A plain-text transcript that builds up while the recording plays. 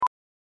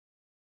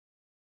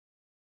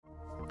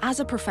As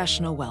a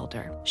professional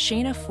welder,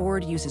 Shayna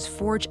Ford uses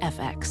Forge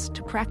FX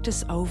to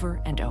practice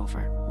over and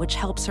over, which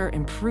helps her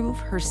improve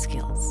her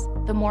skills.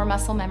 The more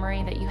muscle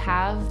memory that you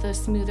have, the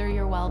smoother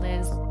your weld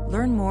is.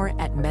 Learn more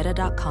at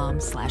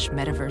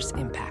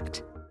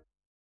meta.com/metaverseimpact.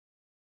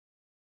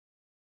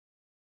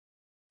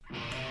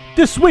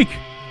 This week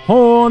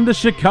on the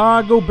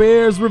Chicago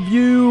Bears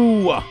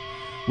Review,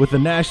 with the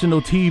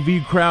national TV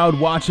crowd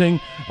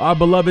watching, our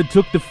beloved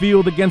took the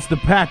field against the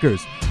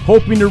Packers,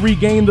 hoping to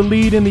regain the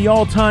lead in the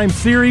all-time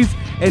series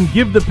and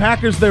give the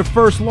Packers their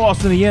first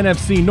loss in the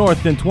NFC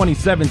North in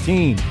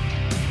 2017.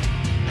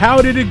 How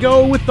did it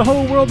go with the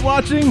whole world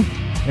watching?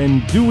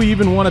 And do we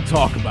even want to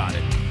talk about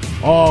it?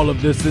 All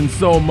of this and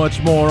so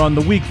much more on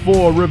the Week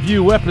 4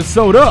 review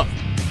episode of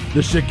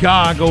the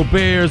Chicago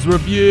Bears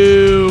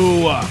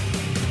Review.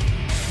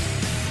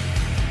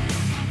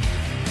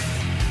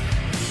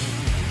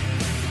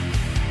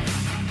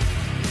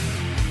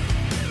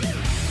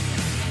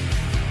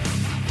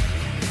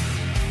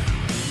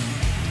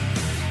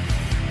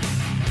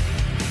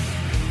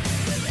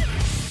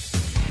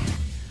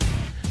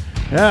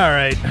 All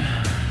right,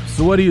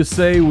 so what do you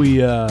say we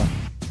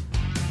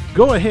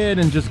go ahead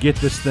and just get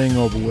this thing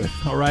over with?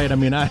 All right, I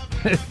mean, I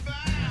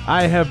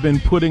have been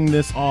putting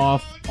this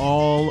off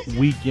all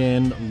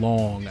weekend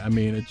long. I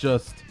mean,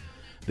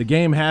 the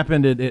game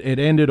happened. It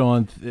ended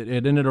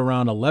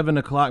around 11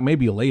 o'clock,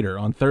 maybe later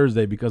on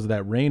Thursday because of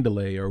that rain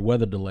delay or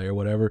weather delay or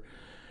whatever.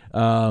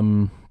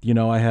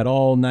 I had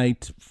all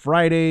night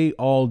Friday,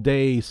 all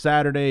day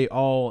Saturday,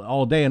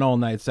 all day and all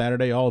night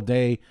Saturday, all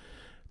day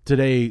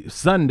today,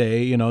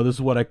 Sunday. This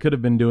is what I could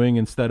have been doing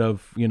instead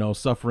of,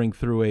 suffering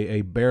through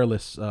a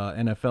bearless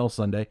NFL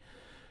Sunday.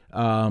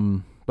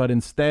 But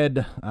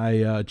instead,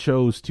 I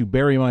chose to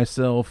bury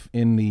myself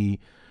in the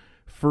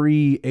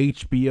free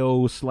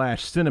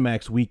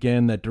HBO/Cinemax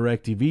weekend that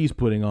DirecTV's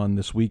putting on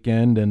this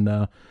weekend.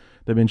 And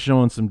they've been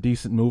showing some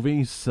decent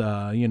movies,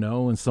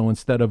 and so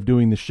instead of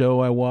doing the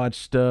show, I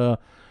watched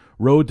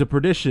Road to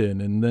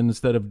Perdition. And then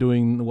instead of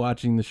doing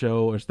the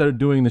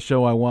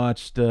show, I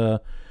watched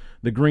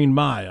The Green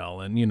Mile,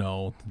 and,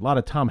 a lot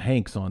of Tom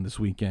Hanks on this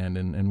weekend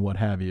and what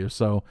have you.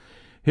 So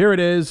here it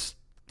is.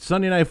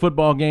 Sunday Night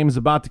Football game is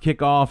about to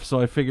kick off, so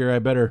I figure I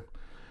better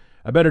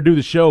do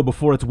the show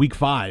before it's week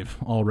 5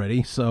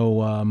 already.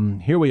 So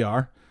here we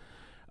are.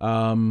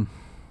 I'm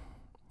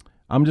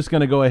just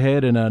going to go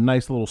ahead and a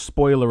nice little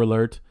spoiler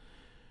alert.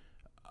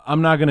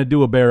 I'm not going to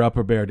do a bear up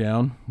or bear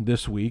down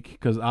this week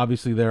because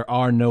obviously there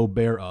are no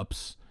bear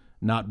ups.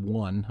 Not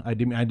one.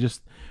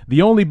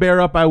 The only bear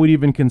up I would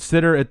even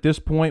consider at this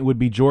point would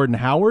be Jordan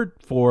Howard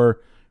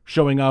for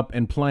showing up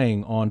and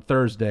playing on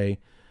Thursday,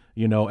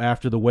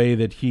 after the way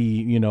that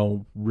he,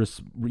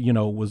 was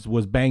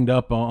banged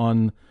up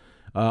on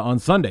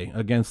Sunday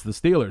against the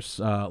Steelers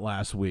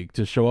last week,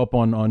 to show up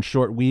on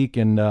short week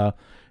and,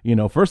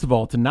 first of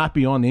all, to not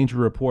be on the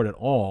injury report at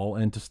all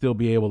and to still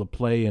be able to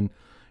play and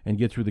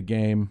get through the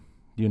game,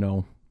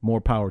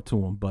 more power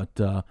to him. But,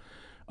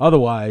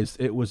 otherwise,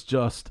 it was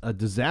just a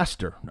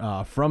disaster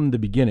from the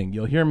beginning.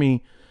 You'll hear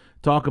me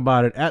talk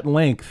about it at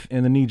length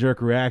in the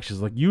knee-jerk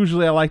reactions. Like,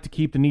 usually I like to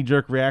keep the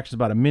knee-jerk reactions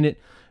about a minute,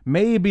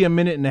 maybe a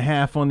minute and a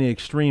half on the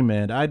extreme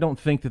end. I don't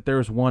think that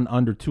there's one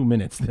under 2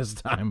 minutes this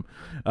time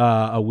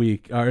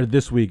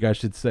this week, I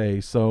should say.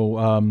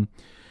 So,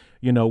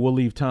 we'll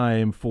leave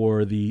time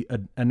for the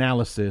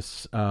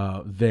analysis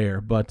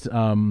there. But,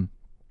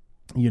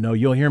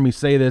 you'll hear me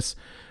say this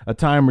a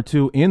time or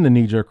two in the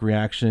knee-jerk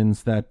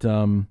reactions that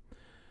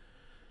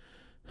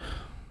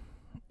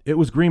it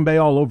was Green Bay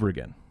all over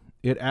again.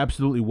 It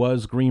absolutely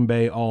was Green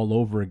Bay all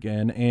over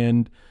again.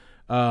 And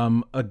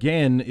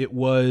again, it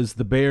was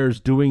the Bears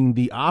doing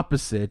the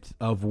opposite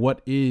of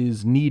what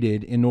is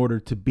needed in order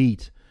to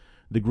beat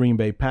the Green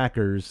Bay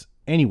Packers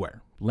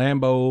anywhere.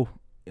 Lambeau,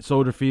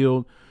 Soldier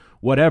Field,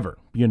 whatever.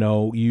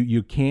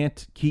 You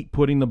can't keep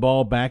putting the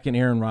ball back in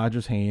Aaron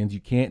Rodgers' hands.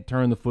 You can't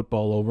turn the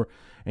football over,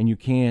 and you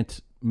can't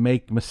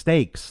make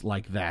mistakes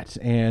like that.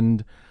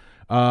 And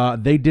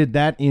they did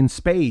that in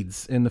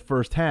spades in the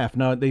first half.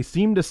 Now, they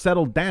seemed to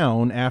settle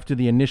down after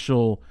the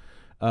initial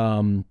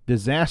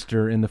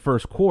disaster in the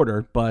first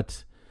quarter,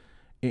 but,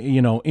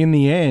 in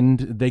the end,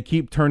 they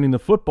keep turning the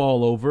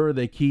football over.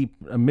 They keep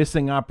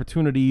missing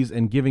opportunities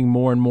and giving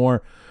more and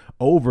more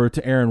over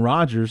to Aaron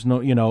Rodgers.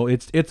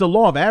 It's a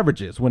law of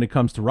averages when it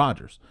comes to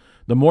Rodgers.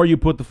 The more you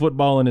put the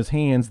football in his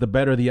hands, the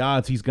better the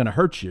odds he's going to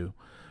hurt you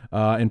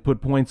and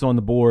put points on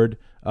the board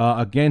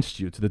against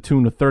you, to the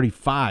tune of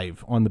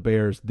 35 on the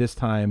Bears this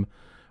time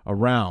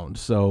around.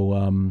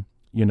 So,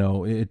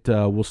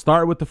 we'll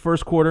start with the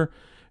first quarter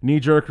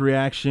knee-jerk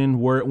reaction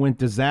where it went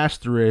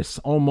disastrous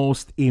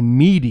almost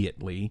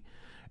immediately.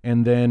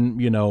 And then,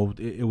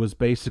 it was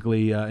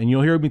basically, and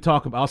you'll hear me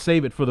talk about, I'll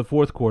save it for the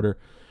fourth quarter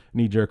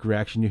knee-jerk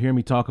reaction. You hear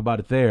me talk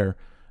about it there.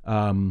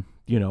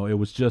 It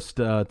was just,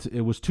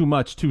 it was too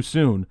much too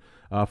soon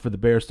for the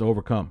Bears to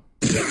overcome.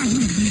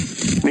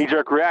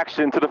 Knee-jerk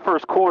reaction to the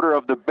first quarter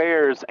of the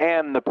Bears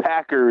and the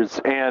Packers,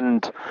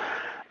 and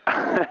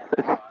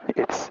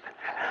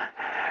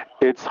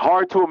It's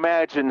hard to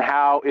imagine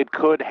how it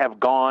could have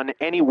gone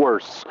any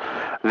worse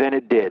than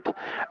it did.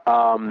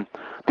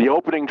 The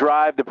opening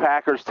drive, the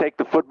Packers take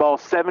the football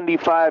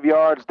 75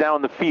 yards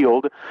down the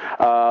field.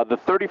 The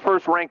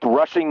 31st ranked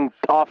rushing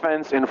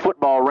offense in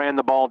football ran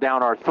the ball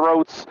down our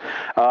throats.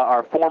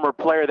 Our former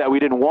player that we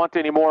didn't want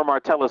anymore,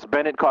 Martellus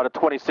Bennett, caught a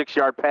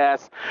 26-yard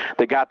pass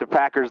that got the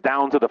Packers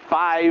down to the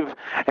 5.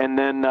 And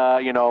then,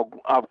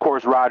 of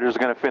course, Rodgers is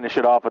going to finish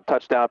it off, a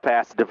touchdown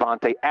pass to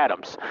Devontae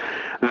Adams.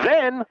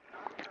 Then,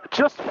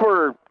 just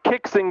for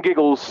kicks and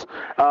giggles,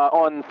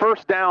 on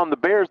first down, the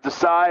Bears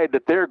decide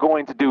that they're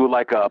going to do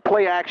like a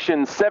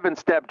play-action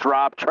 7-step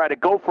drop, try to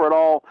go for it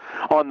all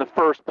on the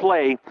first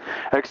play,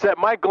 except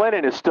Mike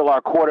Glennon is still our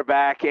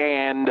quarterback,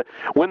 and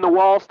when the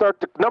Walls start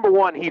to, number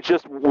one, he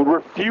just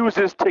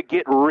refuses to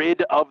get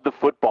rid of the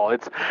football.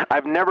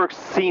 I've never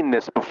seen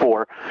this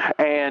before,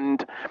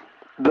 and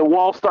the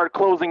walls start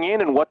closing in,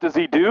 and what does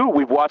he do?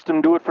 We've watched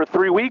him do it for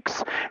 3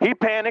 weeks. He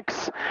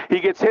panics. He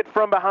gets hit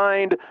from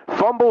behind,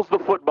 fumbles the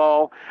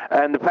football,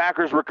 and the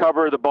Packers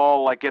recover the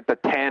ball like at the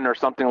 10 or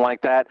something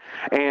like that.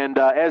 And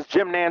as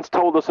Jim Nantz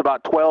told us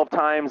about 12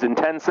 times in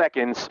 10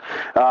 seconds,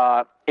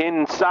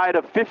 inside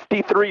of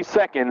 53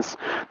 seconds,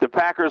 the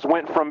Packers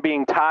went from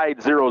being tied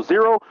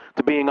 0-0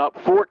 to being up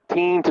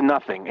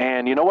 14-0.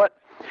 And you know what?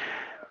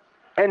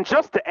 And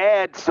just to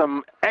add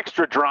some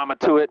extra drama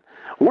to it,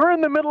 we're in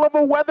the middle of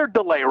a weather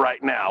delay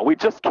right now. We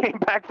just came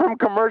back from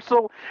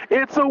commercial.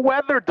 It's a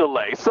weather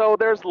delay. So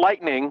there's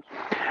lightning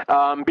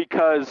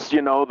because,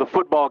 the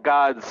football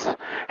gods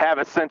have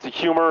a sense of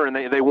humor and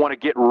they want to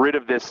get rid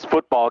of this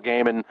football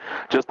game and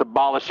just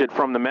abolish it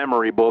from the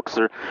memory books.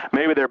 Or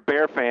maybe they're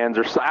Bear fans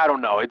or I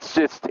don't know.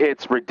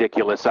 It's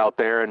ridiculous out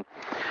there. And,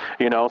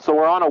 so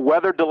we're on a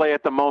weather delay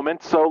at the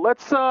moment. So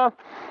let's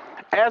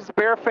as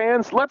Bear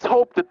fans, let's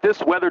hope that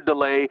this weather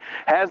delay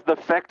has the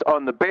effect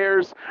on the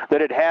Bears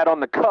that it had on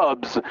the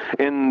Cubs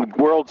in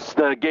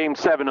Game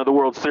 7 of the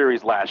World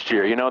Series last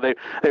year.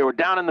 They were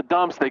down in the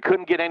dumps. They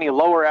couldn't get any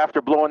lower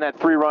after blowing that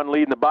 3-run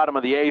lead in the bottom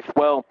of the 8th.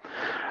 Well,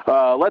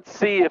 let's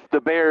see if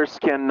the Bears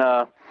can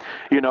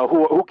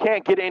who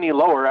can't get any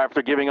lower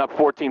after giving up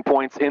 14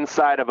 points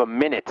inside of a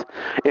minute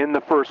in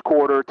the first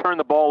quarter, turned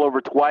the ball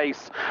over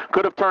twice,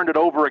 could have turned it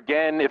over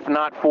again if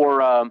not for,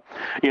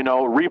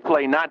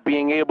 replay not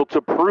being able to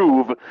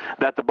prove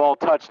that the ball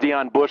touched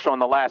Deion Bush on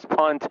the last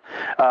punt.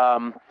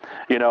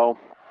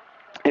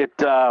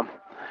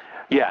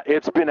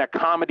 It's been a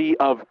comedy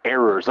of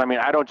errors. I mean,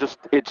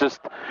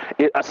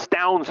 it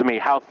astounds me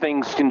how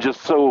things can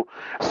just so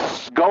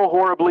go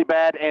horribly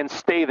bad and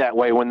stay that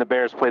way when the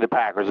Bears play the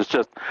Packers. It's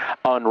just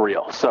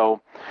unreal.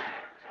 So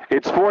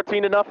it's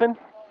 14-0.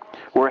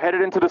 We're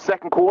headed into the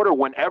second quarter.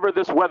 Whenever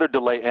this weather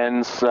delay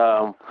ends,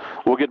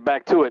 we'll get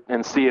back to it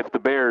and see if the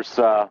Bears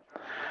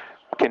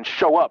can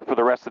show up for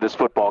the rest of this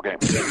football game.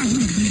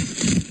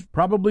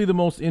 Probably the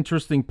most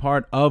interesting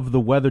part of the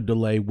weather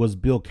delay was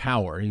Bill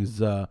Cowher. He's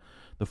the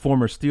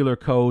former Steeler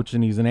coach,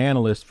 and he's an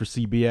analyst for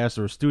CBS,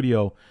 or a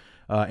studio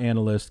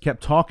analyst,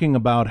 kept talking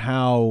about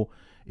how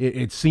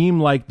it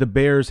seemed like the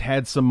Bears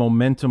had some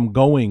momentum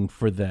going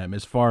for them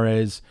as far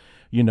as,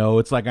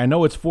 it's like, I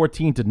know it's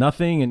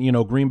 14-0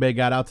 and, Green Bay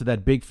got out to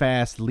that big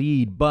fast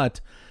lead,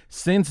 but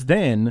since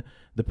then,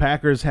 the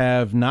Packers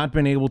have not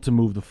been able to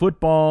move the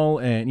football,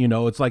 and,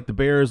 it's like the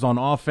Bears on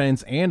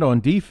offense and on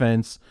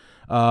defense,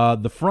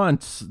 the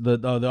fronts, the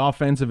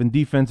offensive and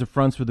defensive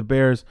fronts for the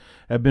Bears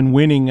have been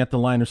winning at the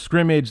line of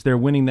scrimmage. They're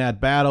winning that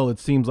battle. It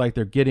seems like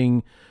they're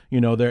getting,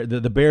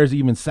 the Bears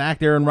even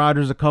sacked Aaron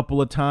Rodgers a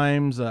couple of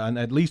times,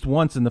 at least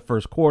once in the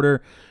first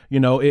quarter.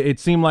 It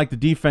seemed like the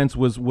defense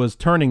was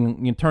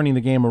turning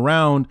the game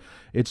around.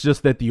 It's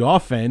just that the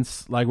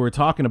offense, like we were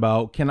talking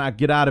about, cannot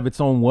get out of its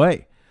own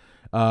way.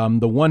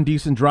 The one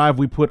decent drive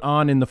we put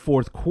on in the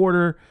fourth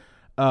quarter,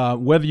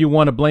 whether you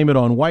want to blame it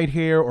on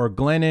Whitehair or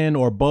Glennon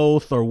or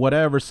both or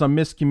whatever, some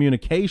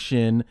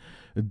miscommunication,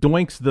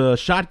 doinks the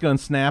shotgun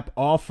snap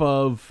off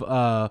of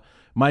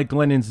Mike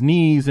Glennon's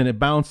knees, and it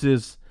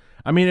bounces.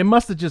 I mean, it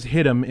must have just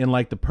hit him in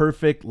like the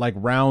perfect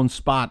round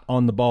spot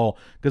on the ball,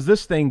 because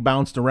this thing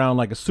bounced around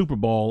like a Super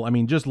Bowl. I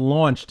mean, just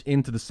launched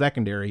into the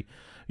secondary,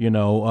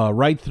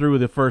 right through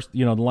the first,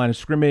 the line of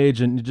scrimmage,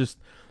 and just,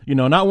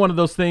 not one of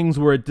those things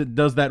where it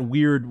does that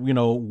weird,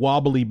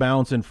 wobbly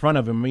bounce in front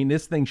of him. I mean,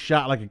 this thing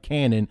shot like a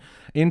cannon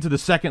into the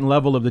second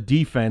level of the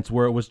defense,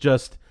 where it was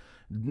just,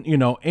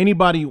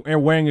 anybody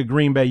wearing a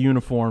Green Bay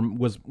uniform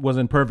was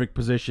in perfect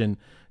position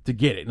to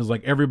get it. It was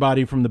like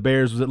everybody from the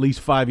Bears was at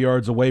least 5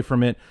 yards away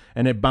from it,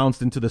 and it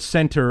bounced into the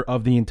center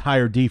of the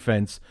entire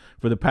defense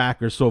for the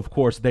Packers. So, of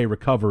course, they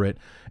recover it.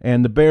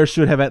 And the Bears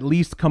should have at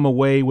least come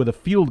away with a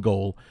field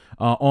goal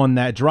on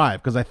that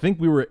drive, because I think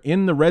we were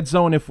in the red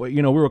zone. If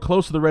we were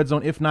close to the red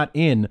zone, if not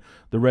in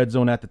the red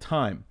zone at the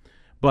time.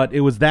 But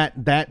it was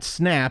that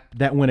snap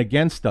that went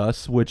against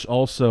us, which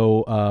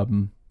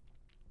also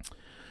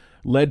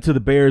led to the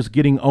Bears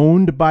getting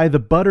owned by the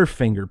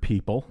Butterfinger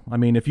people. I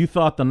mean, if you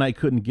thought the night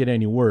couldn't get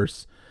any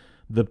worse,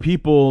 the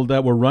people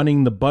that were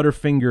running the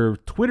Butterfinger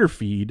Twitter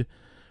feed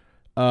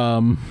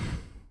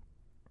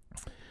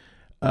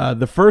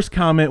The first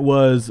comment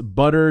was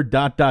butter ...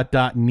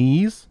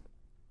 knees,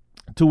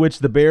 to which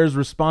the Bears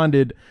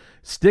responded,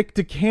 stick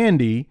to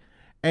candy.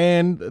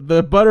 And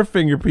the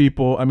Butterfinger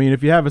people, I mean,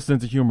 if you have a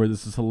sense of humor,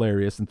 this is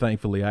hilarious, and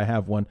thankfully I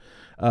have one.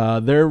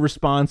 Their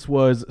response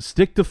was,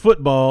 stick to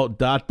football ...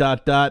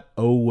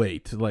 Oh,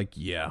 wait. Like,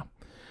 yeah.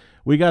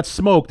 We got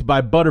smoked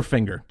by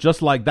Butterfinger,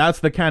 just like that's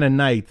the kind of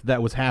night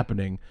that was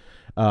happening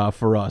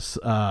for us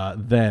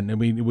then. I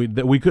mean,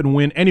 we couldn't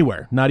win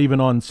anywhere, not even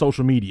on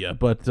social media,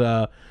 but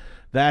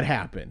that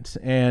happened.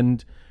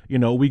 And, you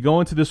know, we go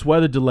into this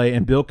weather delay,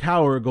 and Bill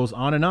Cowher goes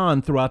on and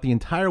on throughout the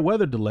entire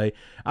weather delay.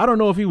 I don't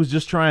know if he was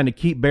just trying to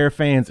keep Bear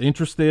fans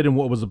interested in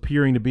what was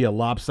appearing to be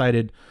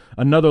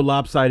another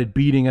lopsided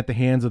beating at the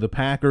hands of the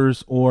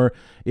Packers, or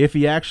if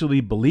he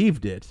actually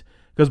believed it.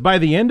 Because by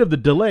the end of the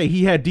delay,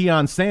 he had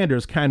Deion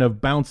Sanders kind of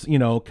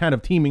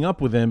teaming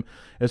up with him,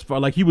 as far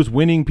like he was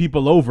winning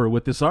people over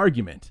with this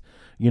argument,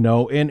 you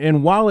know.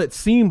 And while it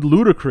seemed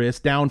ludicrous,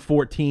 down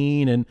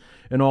 14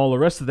 and all the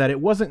rest of that, it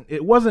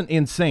wasn't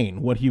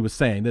insane what he was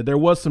saying. That there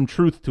was some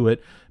truth to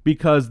it,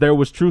 because there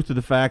was truth to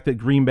the fact that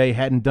Green Bay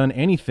hadn't done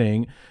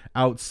anything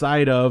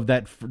outside of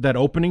that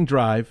opening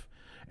drive,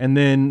 and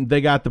then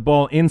they got the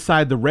ball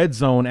inside the red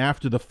zone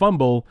after the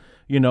fumble.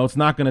 You know, it's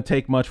not going to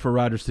take much for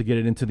Rodgers to get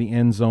it into the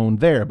end zone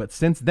there. But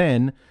since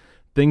then,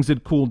 things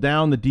had cooled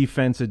down. The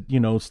defense had, you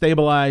know,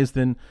 stabilized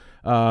and,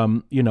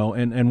 you know,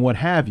 and what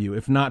have you.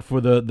 If not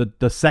for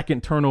the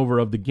second turnover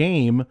of the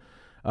game,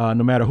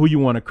 no matter who you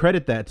want to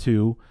credit that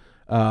to,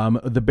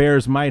 the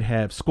Bears might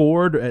have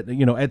scored. At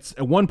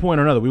one point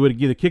or another, we would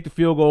have either kicked a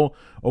field goal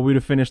or we'd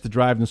have finished the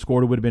drive and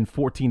scored. It would have been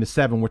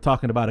 14-7. We're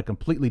talking about a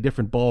completely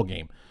different ball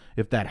game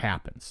if that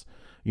happens.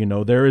 You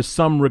know, there is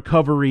some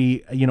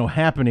recovery, you know,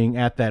 happening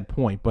at that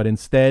point, but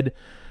instead,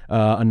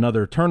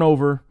 another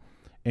turnover,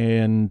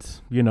 and,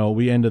 you know,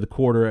 we ended the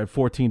quarter at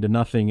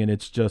 14-0, and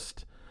it's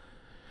just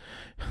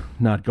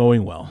not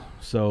going well.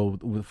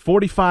 So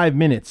 45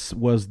 minutes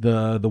was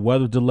the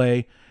weather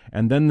delay,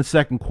 and then the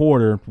second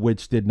quarter,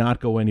 which did not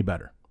go any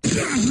better.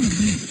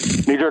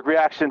 Knee-jerk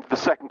reaction to the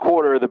second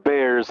quarter, the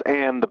Bears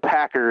and the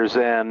Packers,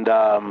 and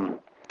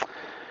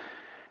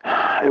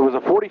it was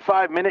a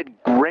 45-minute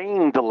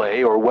rain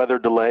delay or weather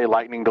delay,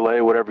 lightning delay,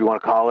 whatever you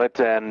want to call it.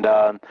 And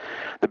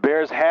the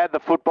Bears had the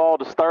football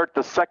to start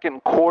the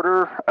second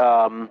quarter,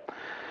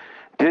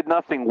 did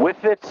nothing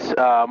with it.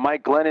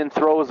 Mike Glennon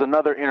throws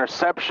another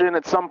interception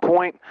at some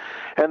point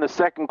in the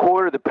second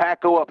quarter. The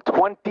Pack go up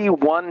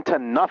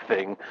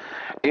 21-0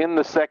 in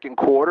the second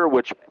quarter,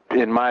 which,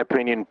 in my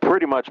opinion,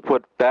 pretty much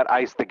put that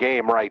iced the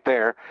game right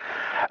there.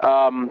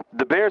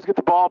 The Bears get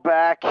the ball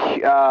back.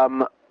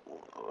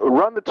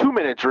 Run the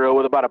 2-minute drill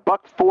with about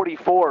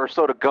 $1:44 or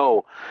so to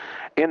go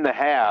in the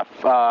half.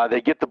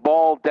 They get the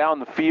ball down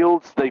the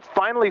field. They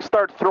finally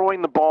start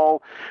throwing the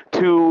ball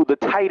to the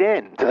tight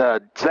end,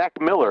 Zach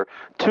Miller.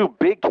 2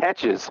 big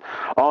catches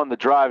on the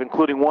drive,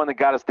 including one that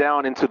got us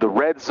down into the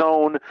red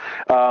zone.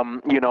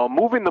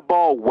 Moving the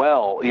ball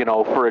well, you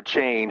know, for a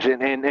change,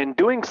 and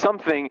doing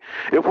something.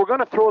 If we're going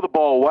to throw the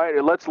ball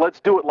wide, let's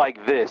do it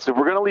like this. If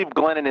we're going to leave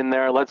Glennon in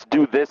there, let's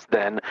do this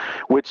then,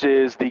 which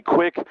is the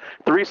quick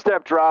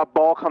 3-step drop.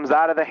 Ball comes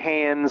out of the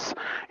hands,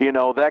 you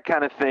know, that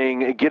kind of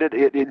thing. Get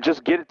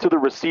it to the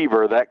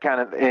receiver, that kind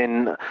of,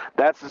 and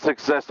that's the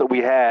success that we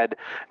had,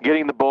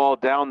 getting the ball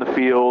down the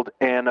field,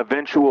 and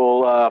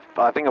eventual,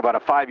 I think about a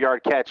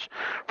 5-yard catch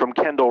from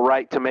Kendall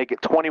Wright to make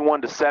it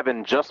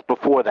 21-7 just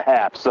before the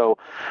half. So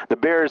the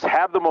Bears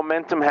have the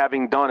momentum,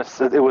 having done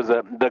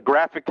the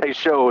graphic they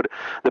showed.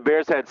 The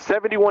Bears had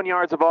 71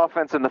 yards of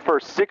offense in the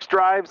first 6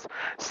 drives,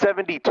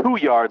 72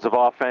 yards of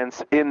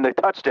offense in the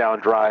touchdown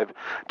drive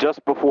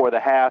just before the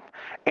half,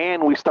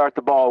 and we start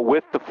the ball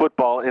with the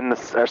football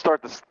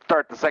start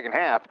the second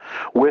half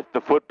with the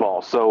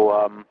football.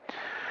 So,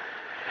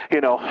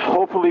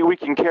 hopefully we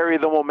can carry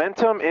the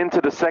momentum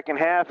into the second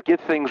half, get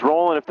things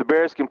rolling. If the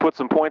Bears can put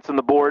some points on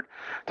the board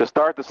to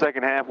start the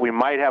second half, we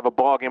might have a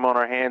ball game on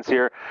our hands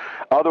here.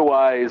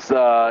 Otherwise,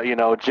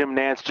 Jim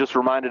Nantz just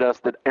reminded us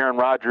that Aaron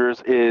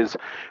Rodgers is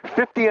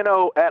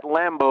 50-0 at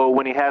Lambeau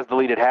when he has the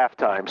lead at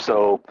halftime.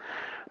 So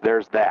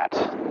there's that.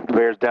 The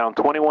Bears down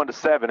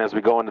 21-7 as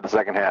we go into the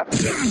second half.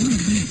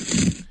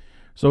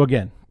 So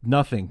again,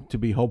 nothing to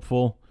be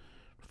hopeful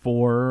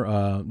for,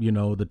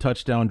 the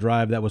touchdown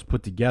drive that was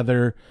put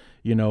together.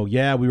 We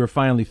were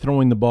finally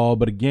throwing the ball,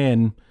 but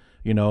again,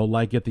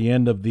 like at the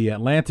end of the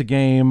Atlanta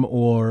game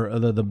or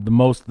the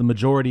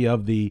majority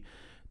of the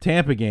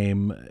Tampa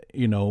game,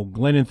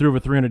 Glennon threw for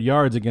 300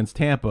 yards against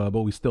Tampa,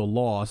 but we still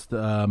lost.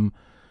 And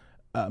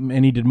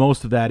he did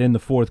most of that in the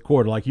fourth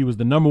quarter. Like, he was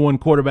the number 1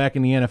 quarterback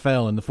in the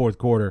NFL in the fourth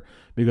quarter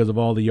because of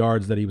all the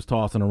yards that he was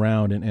tossing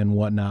around and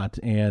whatnot.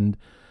 And,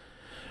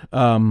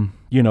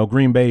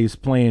 Green Bay's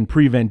playing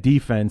prevent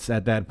defense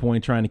at that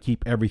point, trying to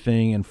keep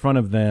everything in front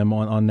of them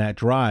on that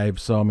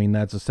drive. So, I mean,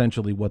 that's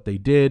essentially what they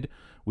did.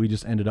 We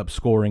just ended up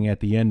scoring at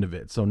the end of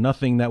it. So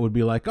nothing that would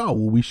be like, oh,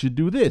 well, we should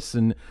do this.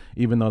 And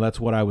even though that's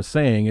what I was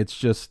saying, it's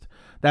just,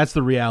 that's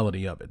the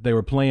reality of it. They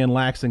were playing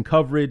lax in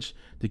coverage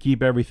to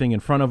keep everything in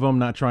front of them,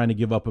 not trying to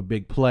give up a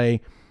big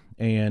play.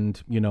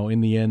 And,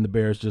 in the end, the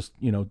Bears just,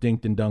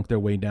 dinked and dunked their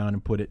way down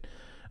and put it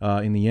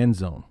in the end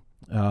zone.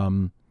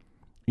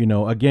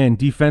 Again,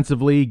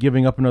 defensively,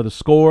 giving up another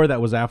score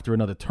that was after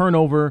another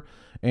turnover.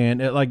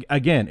 And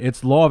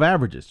it's law of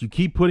averages. You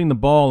keep putting the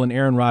ball in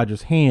Aaron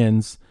Rodgers'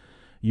 hands,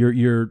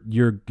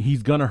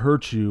 he's gonna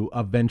hurt you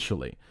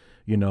eventually.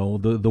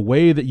 The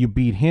way that you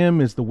beat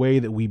him is the way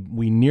that we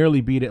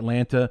nearly beat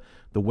Atlanta.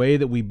 The way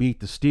that we beat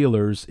the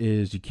Steelers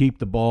is you keep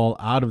the ball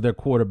out of their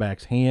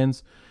quarterback's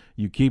hands.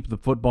 You keep the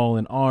football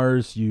in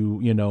ours.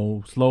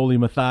 You slowly,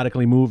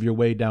 methodically move your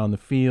way down the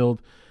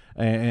field,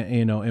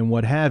 and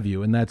what have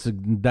you. And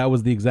that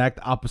was the exact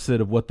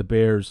opposite of what the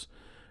Bears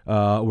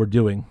were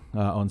doing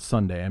on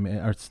Sunday.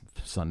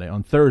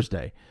 On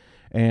Thursday,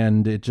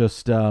 and it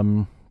just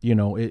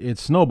it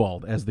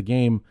snowballed as the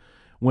game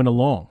went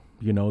along.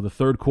 The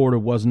third quarter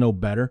was no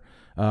better.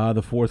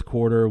 The fourth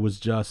quarter was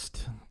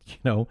just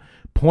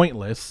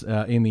pointless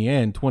in the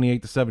end,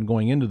 28-7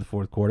 going into the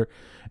fourth quarter.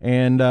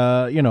 And,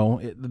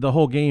 the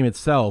whole game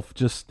itself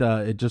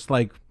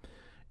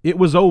it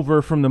was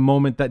over from the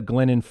moment that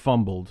Glennon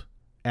fumbled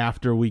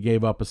after we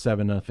gave up a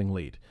 7-0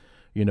 lead.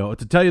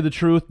 To tell you the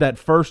truth, that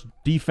first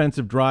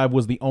defensive drive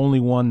was the only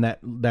one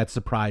that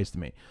surprised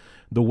me.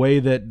 The way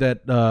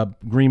that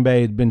Green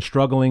Bay had been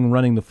struggling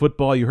running the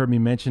football, you heard me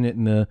mention it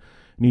in the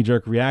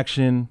knee-jerk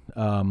reaction.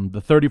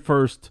 The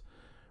 31st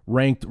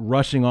ranked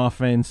rushing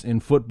offense in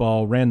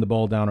football ran the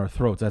ball down our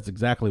throats. That's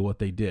exactly what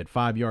they did.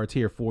 5 yards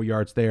here, 4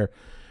 yards there,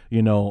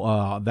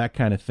 that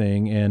kind of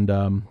thing. And,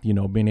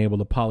 being able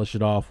to polish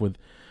it off with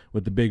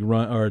the big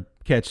run or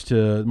catch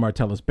to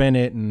Martellus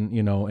Bennett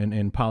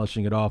and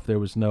polishing it off. There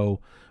was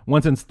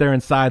once they're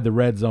inside the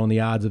red zone, the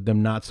odds of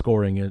them not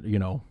scoring it,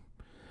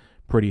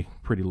 pretty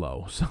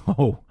low.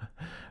 So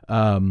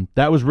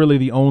that was really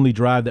the only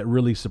drive that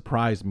really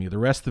surprised me. The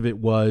rest of it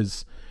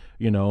was,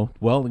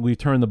 we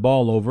turned the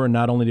ball over, and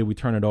not only did we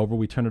turn it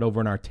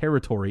over in our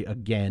territory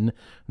again.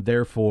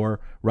 Therefore,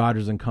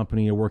 Rodgers and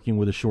company are working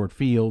with a short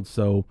field,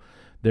 so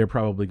they're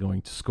probably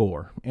going to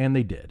score, and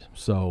they did.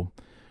 So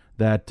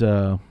that's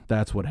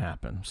what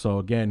happened. So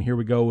again, here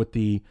we go with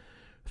the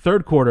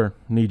third quarter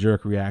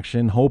knee-jerk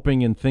reaction,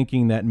 hoping and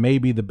thinking that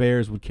maybe the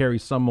Bears would carry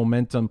some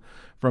momentum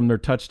from their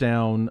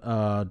touchdown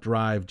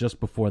drive just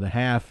before the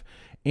half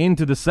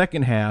into the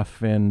second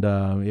half, and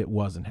it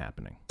wasn't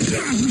happening.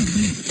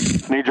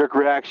 Knee-jerk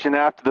reaction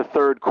after the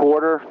third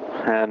quarter,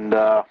 and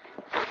I'm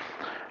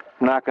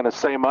not going to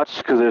say much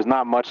because there's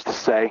not much to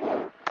say.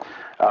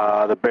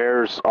 The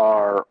Bears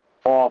are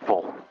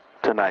awful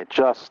tonight,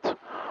 just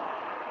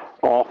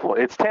awful.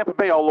 It's Tampa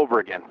Bay all over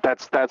again.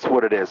 That's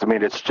what it is. I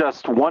mean, it's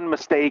just one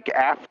mistake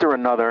after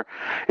another.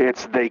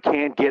 They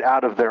can't get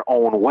out of their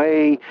own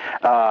way.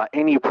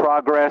 Any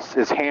progress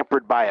is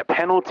hampered by a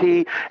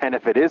penalty, and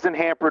if it isn't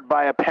hampered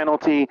by a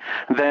penalty,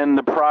 then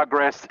the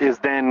progress is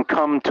then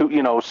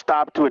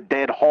stop to a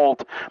dead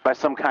halt by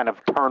some kind of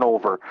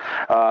turnover.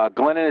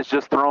 Glennon has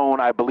just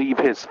thrown, I believe,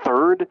 his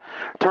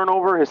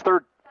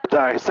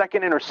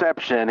second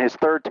interception, his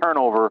third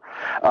turnover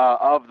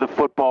of the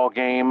football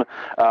game.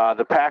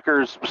 The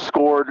Packers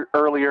scored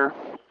earlier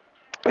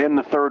in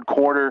the third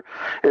quarter.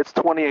 It's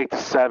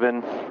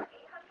 28-7.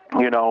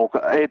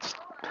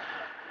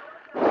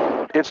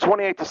 It's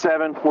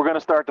 28-7. We're going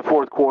to start the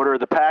fourth quarter.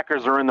 The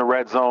Packers are in the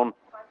red zone.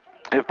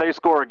 If they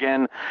score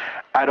again,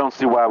 I don't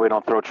see why we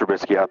don't throw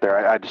Trubisky out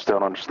there. I just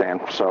don't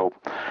understand. So,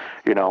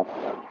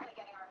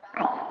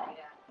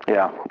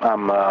 yeah,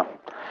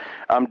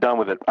 I'm done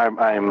with it. I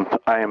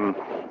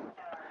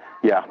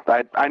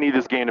need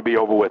this game to be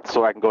over with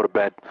so I can go to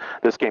bed.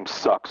 This game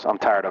sucks. I'm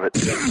tired of it.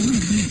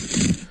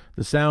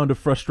 The sound of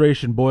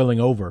frustration boiling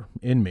over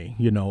in me.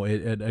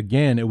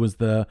 It was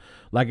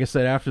like I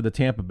said, after the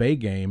Tampa Bay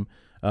game,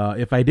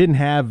 if I didn't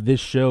have this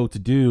show to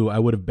do, I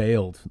would have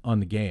bailed on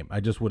the game. I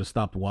just would have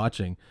stopped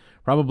watching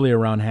probably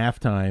around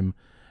halftime,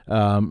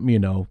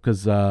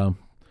 because,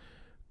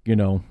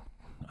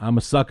 I'm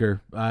a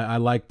sucker. I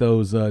like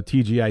those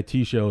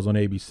TGIT shows on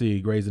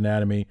ABC, Grey's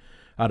Anatomy,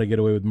 How to Get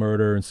Away with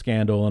Murder, and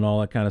Scandal, and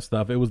all that kind of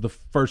stuff. It was the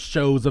first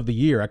shows of the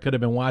year. I could have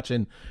been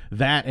watching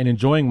that and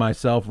enjoying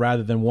myself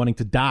rather than wanting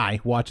to die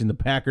watching the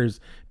Packers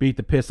beat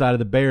the piss out of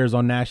the Bears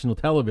on national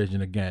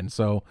television again.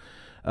 So,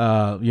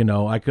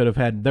 I could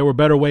have there were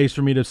better ways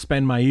for me to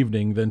spend my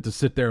evening than to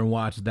sit there and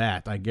watch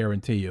that, I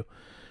guarantee you.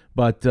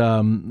 But,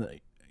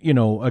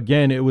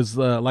 again, it was,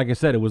 like I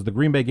said, it was the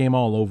Green Bay game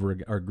all over,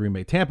 or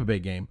Tampa Bay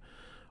game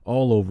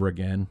all over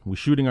again. We're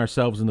shooting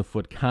ourselves in the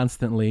foot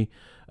constantly.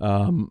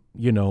 When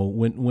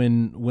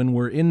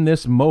we're in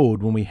this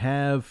mode, when we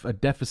have a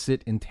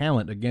deficit in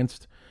talent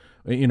against,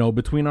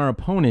 between our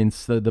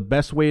opponents, the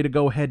best way to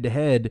go head to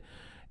head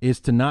is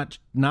to not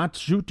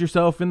shoot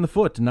yourself in the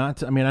foot. I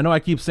know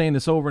I keep saying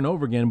this over and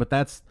over again, but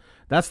that's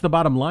the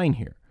bottom line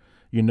here.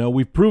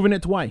 We've proven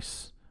it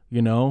twice.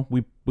 We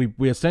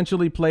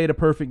essentially played a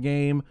perfect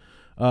game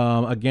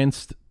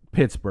against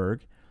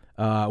Pittsburgh.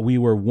 We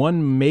were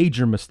one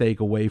major mistake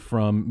away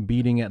from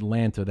beating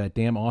Atlanta, that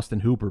damn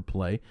Austin Hooper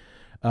play.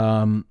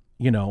 In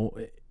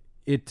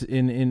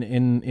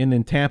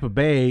Tampa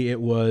Bay,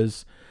 it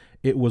was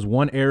it was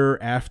one error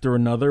after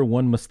another,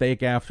 one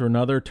mistake after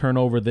another,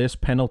 turnover this,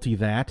 penalty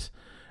that,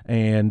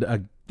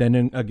 and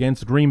then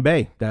against Green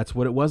Bay, that's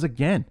what it was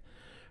again.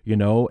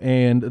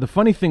 And the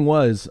funny thing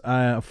was,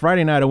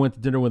 Friday night I went to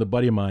dinner with a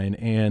buddy of mine,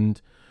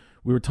 and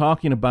we were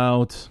talking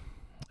about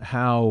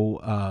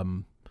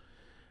how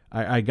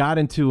I got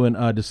into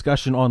a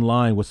discussion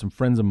online with some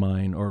friends of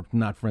mine, or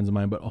not friends of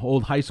mine, but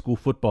old high school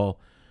football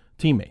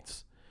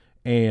teammates.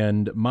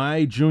 And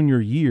my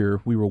junior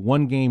year, we were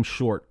one game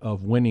short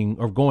of winning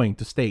or going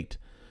to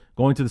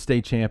the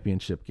state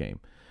championship game.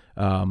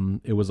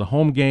 It was a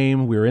home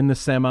game. We were in the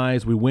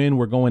semis. We win.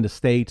 We're going to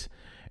state.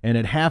 And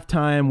at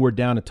halftime, we're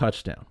down a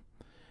touchdown.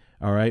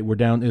 All right, we're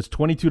down. It's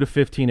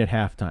 22-15 at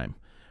halftime.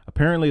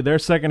 Apparently, their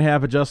second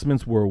half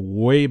adjustments were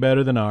way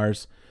better than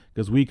ours,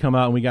 because we come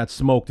out and we got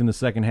smoked in the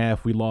second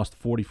half. We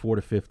lost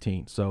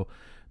 44-15. So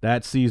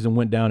that season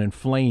went down in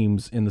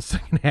flames in the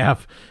second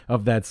half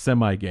of that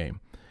semi game.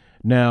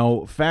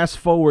 Now, fast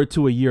forward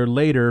to a year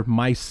later,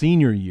 my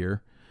senior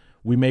year,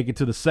 we make it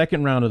to the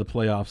second round of the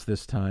playoffs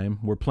this time.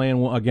 We're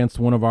playing against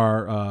one of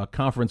our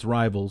conference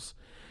rivals,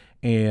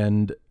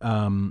 and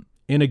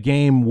in a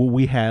game where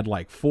we had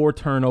like 4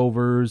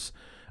 turnovers,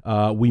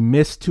 we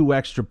missed 2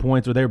 extra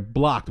points, or they're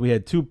blocked. We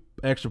had 2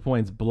 extra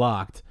points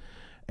blocked,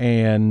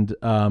 and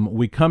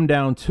we come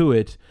down to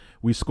it.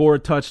 We score a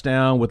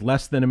touchdown with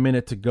less than a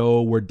minute to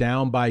go. We're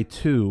down by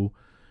 2.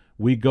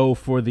 We go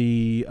for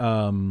the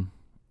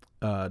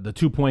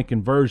 2-point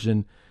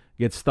conversion,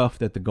 get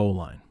stuffed at the goal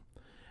line.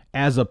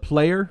 As a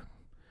player,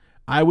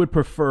 I would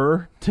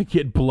prefer to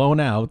get blown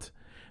out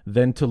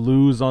than to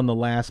lose on the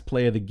last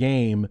play of the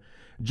game,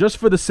 just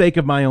for the sake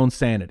of my own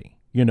sanity.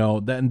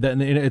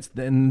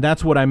 And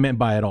that's what I meant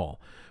by it all,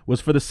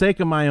 was for the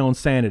sake of my own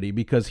sanity,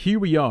 because here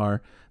we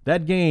are.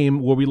 That game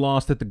where we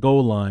lost at the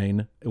goal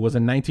line, it was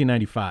in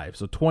 1995,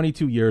 so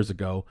 22 years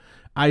ago.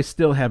 I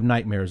still have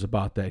nightmares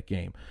about that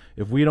game.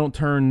 If we don't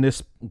turn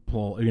this,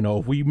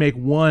 if we make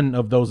one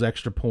of those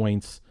extra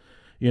points,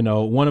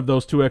 one of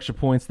those 2 extra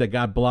points that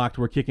got blocked,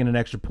 we're kicking an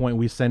extra point,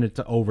 we send it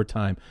to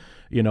overtime.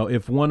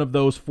 If one of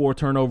those 4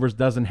 turnovers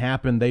doesn't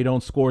happen, they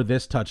don't score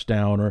this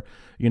touchdown, or,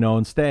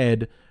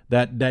 instead,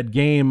 that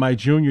game my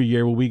junior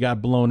year where we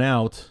got blown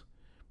out,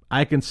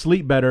 I can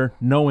sleep better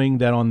knowing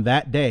that on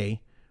that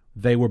day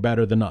they were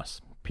better than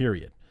us,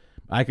 period.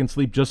 I can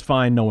sleep just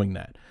fine knowing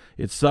that.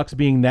 It sucks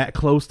being that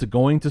close to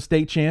going to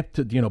state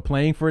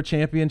playing for a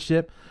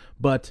championship,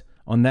 but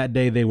on that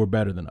day they were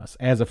better than us.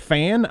 As a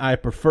fan, I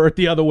prefer it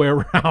the other way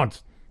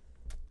around.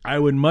 I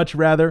would much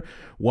rather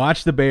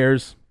watch the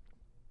Bears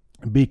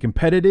be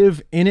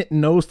competitive, in it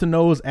nose to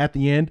nose at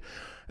the end,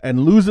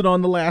 and lose it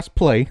on the last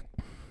play,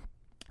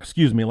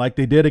 like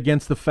they did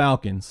against the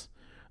Falcons,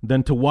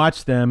 than to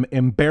watch them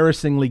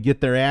embarrassingly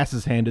get their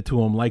asses handed to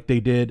them like they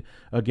did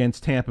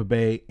against Tampa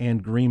Bay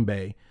and Green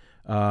Bay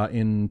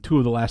in 2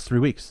 of the last 3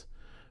 weeks.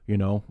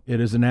 It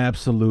is an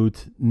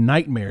absolute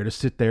nightmare to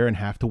sit there and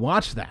have to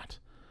watch that.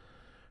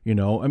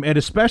 And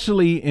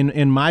especially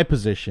in my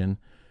position,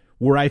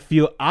 where I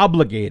feel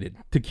obligated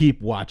to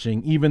keep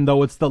watching, even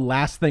though it's the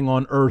last thing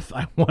on earth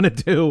I want to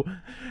do.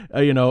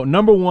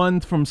 Number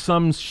one, from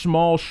some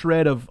small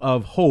shred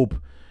of hope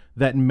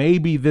that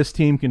maybe this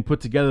team can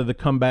put together the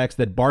comebacks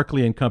that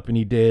Barkley and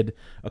company did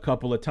a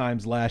couple of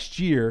times last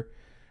year.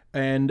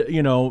 And,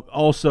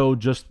 also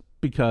just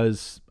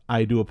because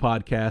I do a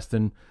podcast,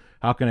 and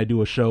how can I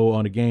do a show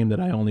on a game that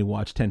I only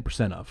watch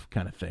 10% of,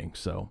 kind of thing.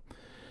 So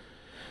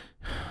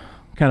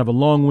kind of a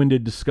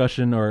long-winded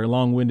discussion, or a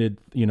long-winded,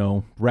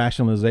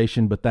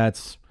 rationalization, but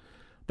that's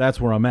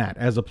where I'm at.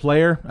 As a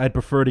player, I'd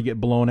prefer to get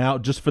blown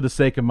out just for the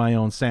sake of my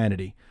own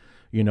sanity,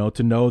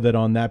 to know that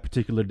on that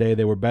particular day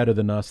they were better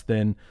than us,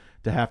 than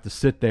to have to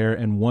sit there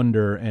and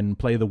wonder and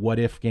play the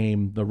what-if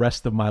game the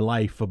rest of my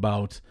life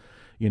about,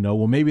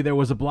 well, maybe there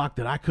was a block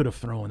that I could have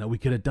thrown, that we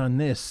could have done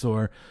this,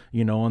 or,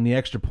 on the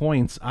extra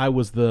points, I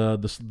was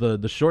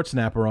the short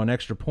snapper on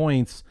extra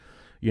points.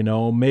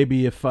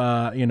 Maybe if,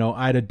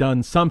 I'd have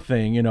done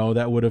something,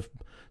 that would have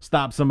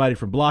stopped somebody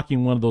from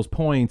blocking one of those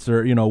points,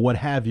 or, what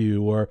have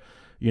you, or,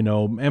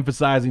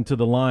 emphasizing to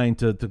the line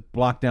to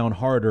block down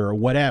harder, or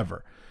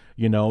whatever.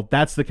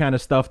 That's the kind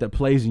of stuff that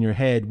plays in your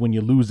head when you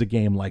lose a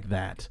game like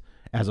that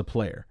as a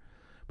player.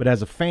 But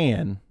as a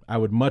fan, I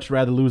would much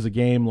rather lose a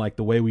game like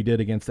the way we did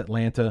against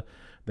Atlanta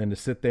than to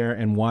sit there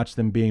and watch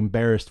them be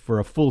embarrassed for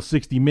a full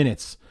 60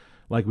 minutes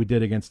like we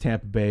did against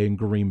Tampa Bay and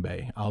Green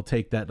Bay. I'll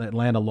take that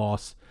Atlanta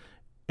loss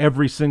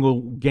every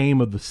single game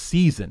of the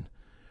season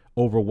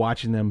over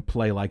watching them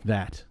play like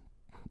that,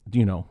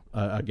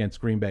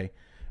 against Green Bay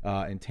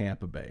and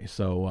Tampa Bay.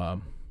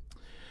 So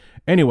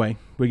anyway,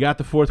 we got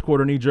the fourth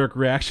quarter knee-jerk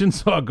reaction,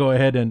 so I'll go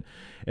ahead and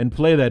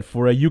play that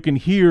for you. You can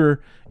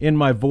hear in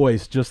my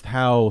voice just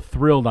how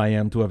thrilled I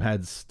am to have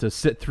had to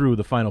sit through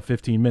the final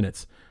 15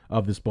 minutes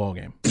of this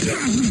ballgame.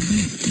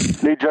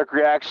 Knee-jerk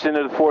reaction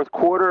to the fourth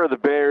quarter of the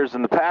Bears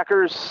and the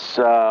Packers.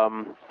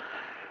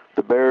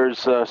 The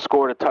Bears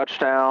scored a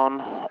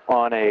touchdown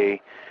on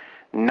a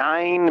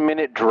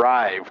 9-minute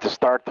drive to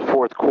start the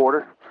fourth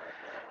quarter.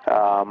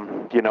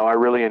 I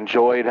really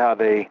enjoyed how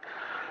they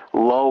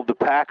lulled the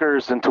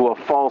Packers into a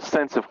false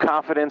sense of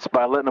confidence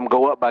by letting them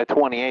go up by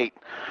 28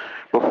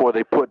 before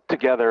they put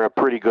together a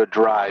pretty good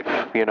drive.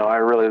 I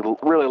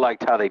really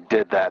liked how they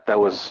did that. That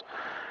was,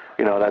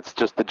 that's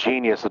just the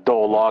genius of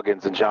Dole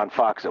Loggins and John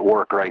Fox at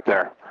work right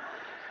there.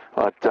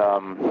 But,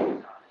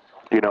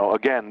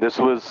 again, this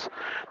was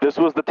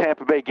the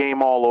Tampa Bay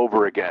game all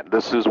over again.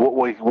 This is what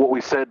we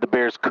said the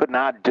Bears could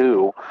not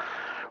do,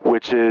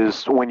 which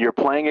is when you're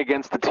playing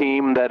against a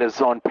team that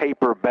is on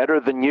paper better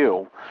than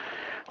you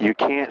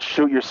can't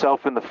shoot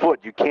yourself in the foot.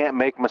 You can't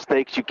make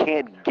mistakes. You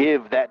can't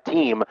give that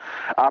team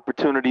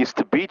opportunities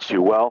to beat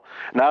you. Well,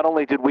 not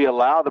only did we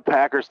allow the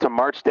Packers to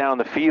march down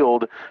the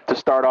field to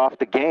start off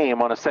the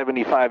game on a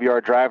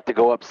 75-yard drive to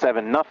go up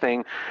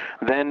 7-0,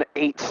 then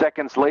 8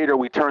 seconds later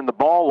we turn the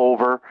ball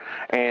over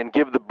and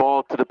give the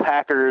ball to the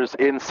Packers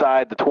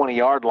inside the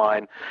 20-yard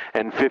line,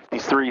 and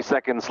 53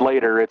 seconds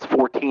later it's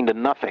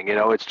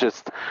 14-0. It's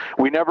just,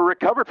 we never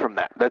recovered from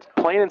that. That's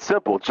plain and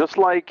simple. Just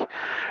like,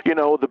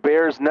 the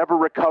Bears never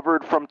recovered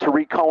from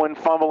Tariq Cohen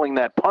fumbling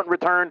that punt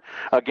return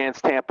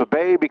against Tampa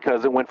Bay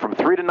because it went from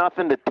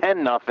 3-0 to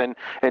 10-0,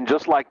 and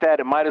just like that,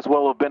 it might as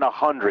well have been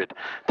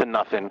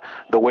 100-0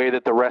 the way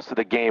that the rest of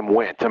the game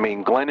went. I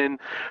mean, Glennon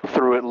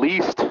threw at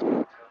least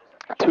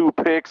 2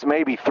 picks,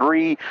 maybe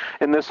 3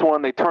 in this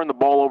one. They turned the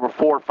ball over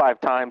 4 or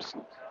 5 times.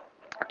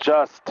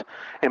 Just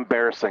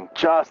embarrassing.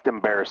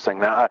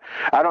 Now,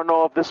 I don't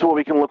know if this is what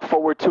we can look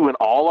forward to in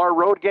all our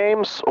road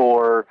games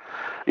or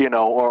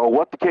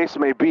what the case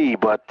may be,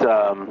 but,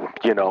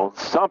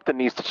 something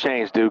needs to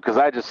change, dude, because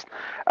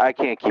I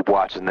can't keep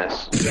watching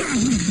this.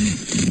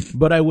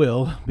 But I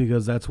will,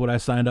 because that's what I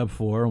signed up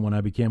for when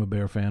I became a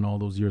Bear fan all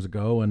those years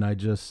ago, and I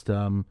just,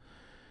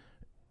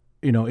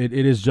 it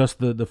is just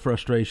the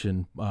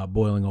frustration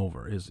boiling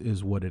over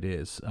is what it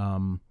is.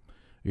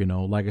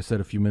 Like I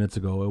said a few minutes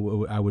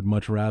ago, I would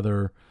much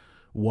rather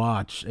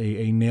watch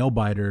a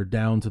nail-biter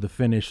down to the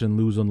finish and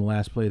lose on the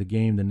last play of the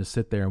game than to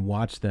sit there and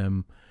watch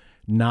them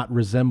not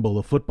resemble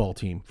a football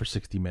team for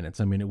 60 minutes.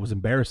 I mean, it was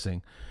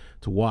embarrassing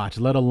to watch,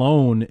 let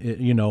alone,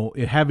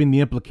 it having the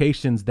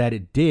implications that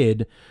it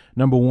did.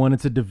 Number one,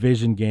 it's a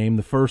division game,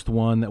 the first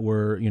one that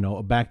we're,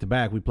 a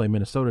back-to-back. We play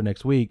Minnesota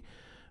next week.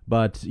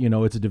 But,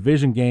 it's a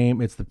division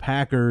game. It's the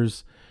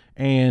Packers.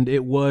 And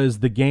it was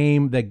the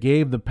game that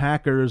gave the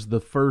Packers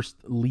the first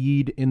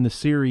lead in the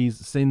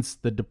series since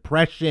the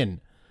Depression,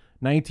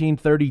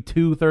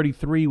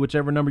 1932-33,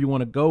 whichever number you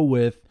want to go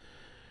with.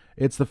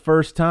 It's the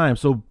first time.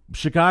 So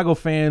Chicago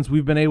fans,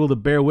 we've been able to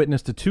bear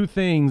witness to 2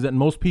 things that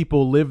most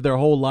people live their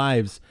whole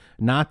lives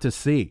not to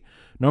see.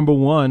 Number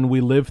one,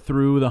 we lived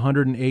through the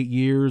 108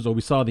 years, or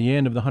we saw the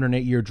end of the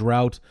 108-year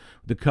drought,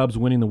 the Cubs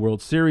winning the World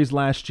Series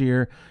last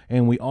year,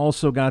 and we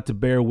also got to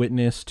bear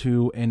witness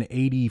to an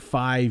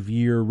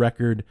 85-year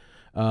record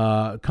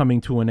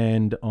coming to an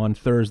end on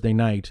Thursday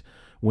night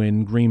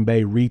when Green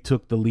Bay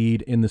retook the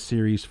lead in the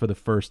series for the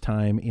first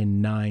time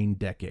in 9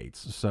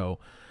 decades. So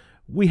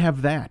we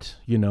have that.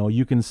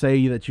 You can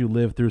say that you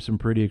lived through some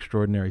pretty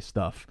extraordinary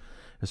stuff,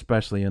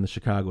 especially in the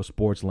Chicago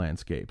sports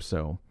landscape.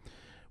 So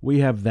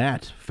we have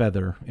that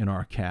feather in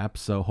our cap,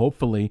 so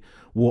hopefully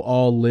we'll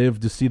all live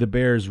to see the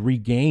Bears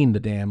regain the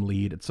damn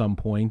lead at some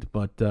point.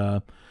 But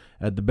the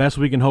best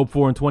we can hope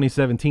for in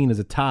 2017 is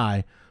a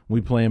tie.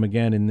 We play them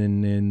again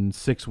in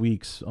 6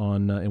 weeks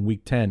in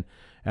Week 10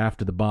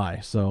 after the bye.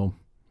 So,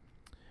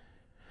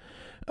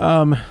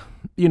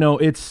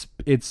 it's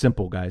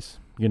simple, guys.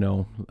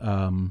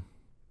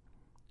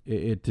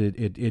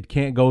 It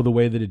can't go the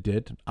way that it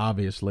did.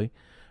 Obviously,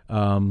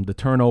 the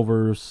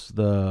turnovers,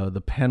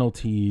 the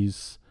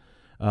penalties.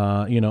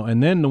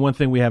 And then the one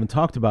thing we haven't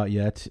talked about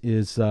yet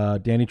is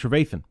Danny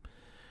Trevathan.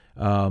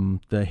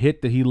 The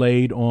hit that he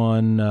laid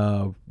on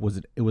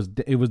it was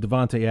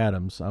Devontae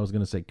Adams. I was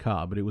going to say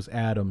Cobb, but it was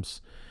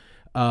Adams.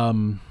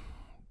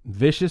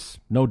 Vicious,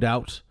 no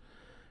doubt.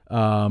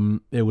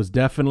 It was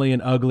definitely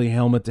an ugly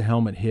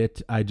helmet-to-helmet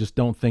hit. I just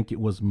don't think it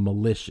was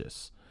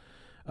malicious.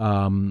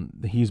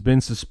 He's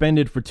been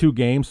suspended for 2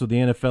 games, so the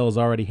NFL has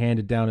already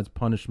handed down its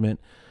punishment.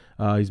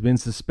 He's been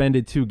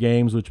suspended 2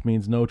 games, which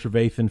means no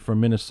Trevathan for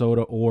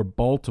Minnesota or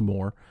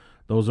Baltimore.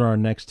 Those are our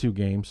next 2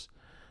 games.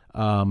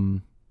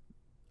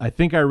 I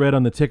think I read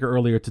on the ticker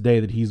earlier today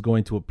that he's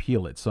going to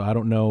appeal it. So I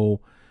don't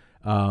know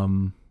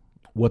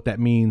what that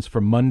means for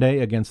Monday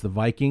against the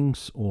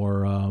Vikings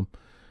or,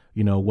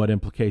 what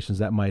implications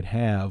that might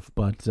have.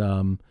 But,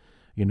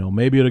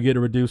 maybe it'll get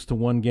reduced to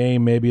 1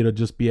 game. Maybe it'll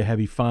just be a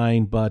heavy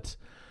fine. But,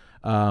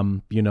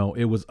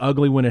 it was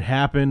ugly when it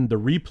happened. The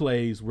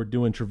replays were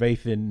doing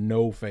Trevathan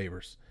no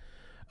favors,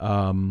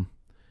 because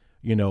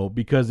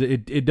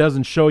it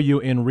doesn't show you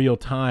in real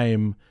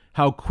time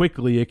how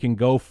quickly it can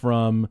go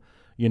from,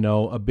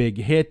 a big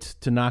hit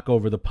to knock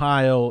over the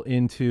pile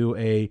into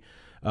a,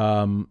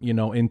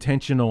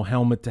 intentional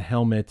helmet to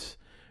helmet,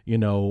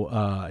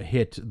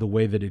 hit the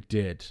way that it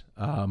did.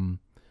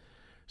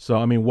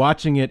 So,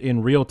 watching it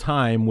in real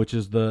time, which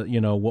is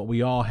what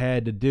we all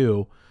had to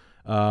do,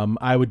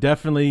 I would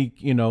definitely,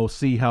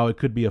 see how it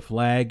could be a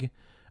flag,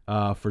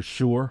 for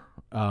sure.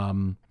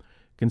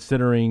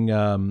 Considering,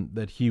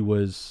 that he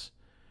was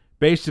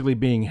basically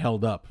being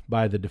held up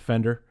by the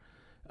defender.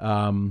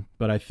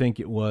 But I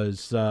think it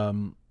was,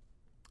 I'm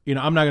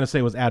not going to say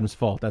it was Adams'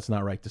 fault. That's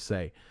not right to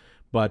say.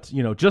 But,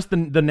 just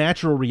the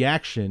natural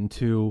reaction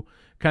to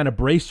kind of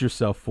brace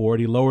yourself for it.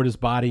 He lowered his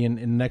body, and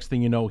the next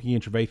thing you know, he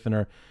and Trevathan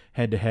are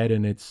head-to-head,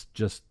 and it's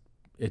just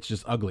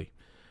ugly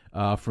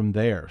from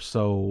there.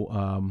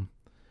 So,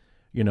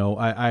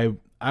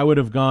 I would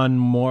have gone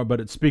more,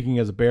 but speaking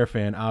as a Bear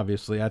fan,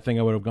 obviously, I think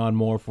I would have gone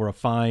more for a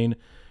fine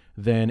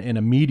than an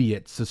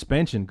immediate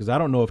suspension, because I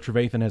don't know if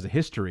Trevathan has a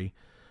history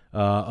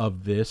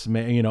of this.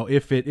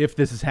 If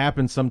this has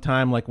happened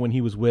sometime like when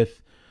he was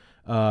with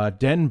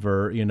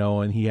Denver,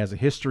 and he has a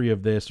history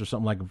of this or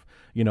something like,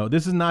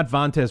 this is not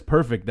Vontaze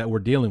Burfict that we're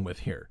dealing with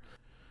here.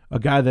 A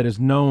guy that is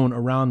known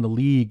around the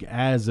league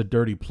as a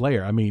dirty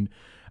player. I mean,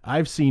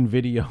 I've seen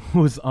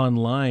videos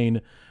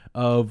online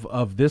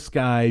of this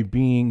guy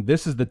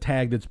this is the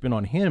tag that's been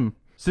on him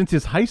since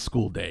his high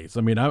school days.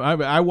 I mean,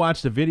 I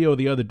watched a video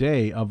the other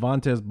day of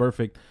Vontaze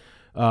Burfict,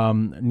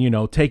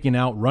 taking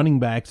out running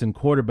backs and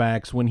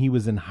quarterbacks when he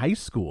was in high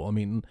school. I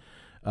mean,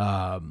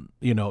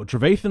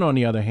 Trevathan, on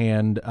the other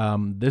hand,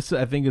 this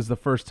I think is the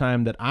first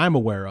time that I'm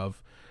aware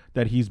of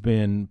that he's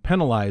been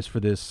penalized for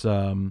this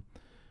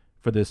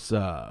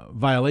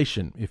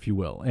violation, if you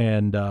will.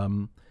 And,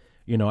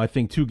 I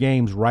think 2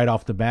 games right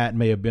off the bat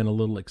may have been a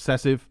little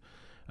excessive.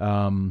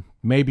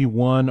 Maybe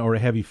 1 or a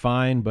heavy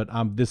fine, but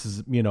this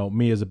is,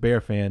 me as a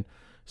Bear fan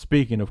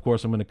speaking. Of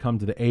course, I'm going to come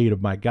to the aid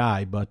of my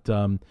guy, but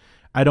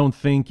I don't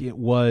think it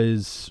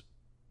was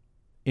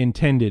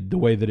intended the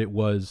way that it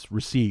was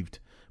received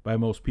by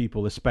most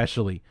people,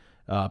 especially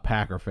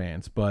Packer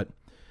fans. But,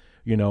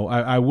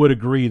 I would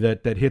agree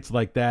that hits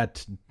like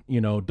that,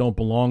 don't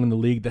belong in the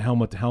league, the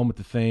helmet-to-helmet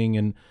thing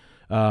and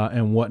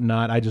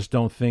whatnot. I just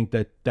don't think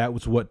that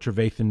was what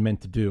Trevathan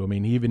meant to do. I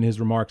mean, even his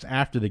remarks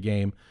after the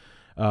game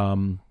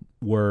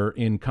were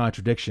in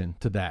contradiction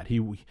to that. He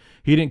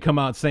didn't come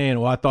out saying,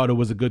 well, I thought it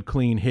was a good,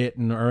 clean hit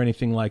or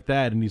anything like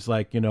that. And he's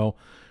like,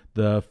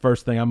 the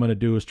first thing I'm going to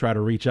do is try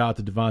to reach out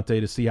to Davante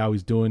to see how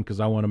he's doing because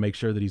I want to make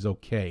sure that he's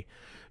okay.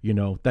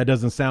 That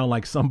doesn't sound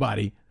like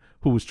somebody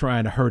who was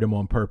trying to hurt him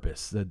on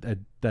purpose.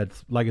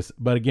 That's like I said,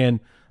 but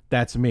again,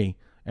 that's me.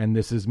 And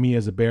this is me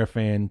as a Bear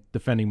fan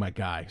defending my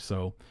guy.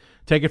 So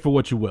take it for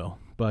what you will.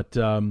 But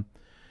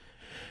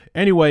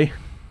anyway,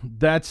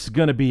 that's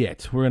going to be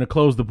it. We're going to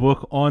close the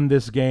book on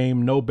this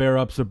game. No Bear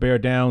ups or Bear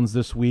downs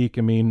this week.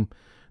 I mean,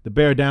 the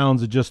Bear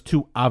downs are just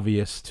too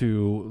obvious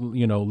to,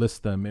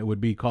 list them. It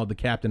would be called the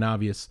Captain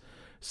Obvious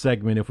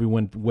segment if we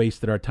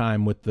wasted our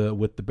time with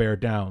the Bear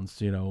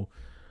downs,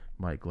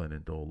 Mike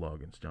Glennon, Dole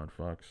Loggins, John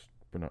Fox,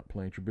 but not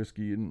playing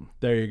Trubisky, and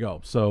there you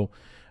go. So,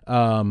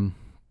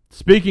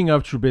 speaking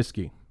of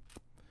Trubisky,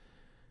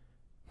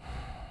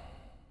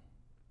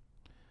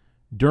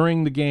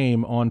 during the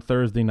game on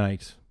Thursday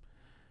night,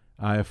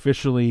 I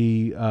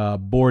officially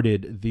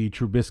boarded the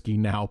Trubisky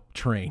Now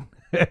train.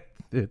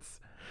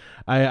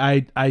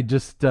 I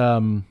just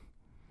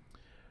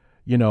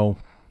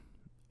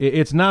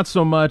it's not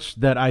so much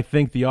that I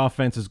think the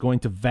offense is going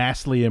to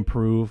vastly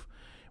improve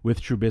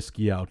with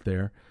Trubisky out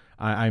there.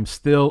 I'm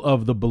still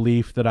of the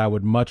belief that I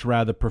would much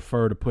rather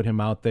prefer to put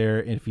him out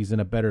there if he's in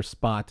a better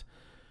spot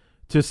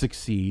to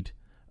succeed,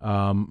 with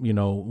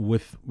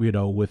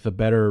a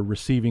better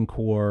receiving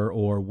core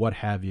or what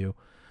have you.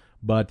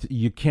 But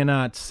you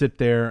cannot sit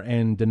there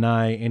and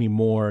deny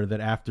anymore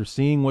that after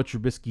seeing what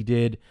Trubisky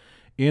did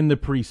in the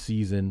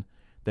preseason,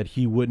 that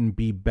he wouldn't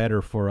be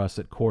better for us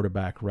at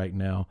quarterback right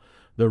now.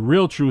 The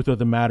real truth of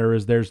the matter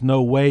is there's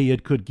no way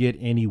it could get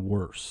any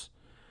worse.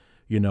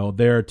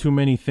 There are too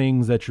many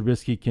things that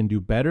Trubisky can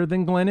do better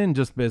than Glennon,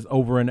 just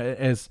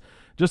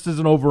as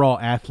an overall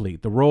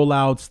athlete. The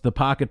rollouts, the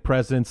pocket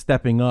presence,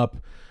 stepping up,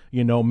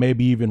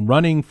 maybe even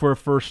running for a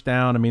first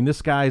down. I mean,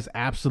 this guy's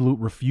absolute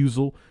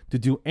refusal to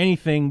do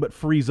anything but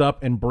freeze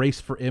up and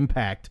brace for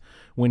impact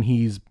when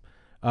he's,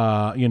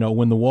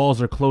 when the walls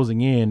are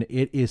closing in.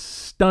 It is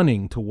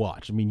stunning to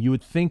watch. I mean, you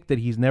would think that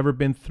he's never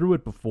been through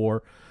it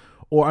before.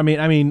 Or, I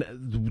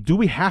mean, do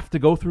we have to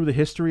go through the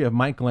history of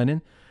Mike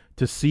Glennon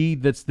to see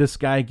that this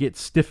guy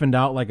gets stiffened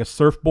out like a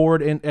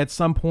surfboard at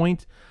some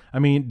point? I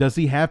mean, does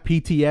he have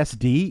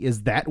PTSD?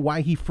 Is that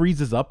why he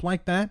freezes up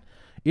like that?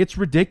 It's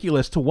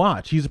ridiculous to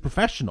watch. He's a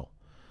professional.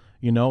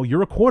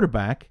 You're a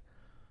quarterback.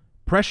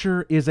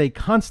 Pressure is a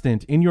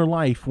constant in your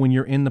life when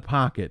you're in the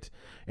pocket.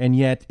 And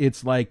yet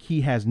it's like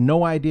he has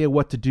no idea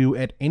what to do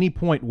at any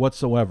point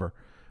whatsoever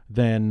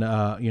then,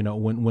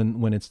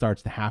 when it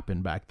starts to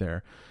happen back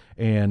there.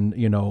 And,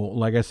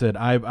 like I said,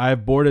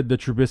 I've boarded the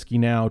Trubisky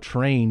Now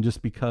train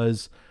just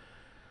because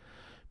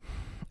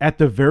at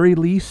the very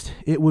least,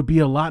 it would be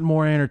a lot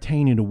more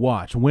entertaining to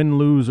watch. Win,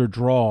 lose, or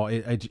draw,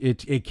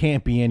 it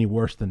can't be any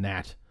worse than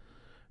that.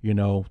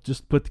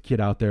 Just put the kid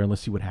out there and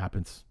let's see what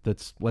happens.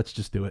 Let's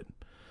just do it.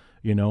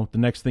 The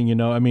next thing you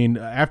know, I mean,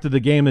 after the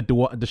game that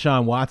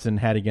Deshaun Watson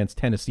had against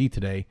Tennessee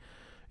today,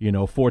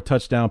 4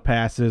 touchdown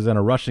passes and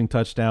a rushing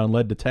touchdown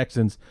led the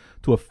Texans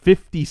to a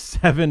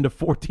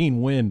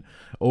 57-14 win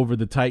over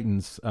the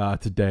Titans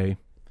today.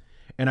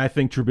 And I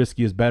think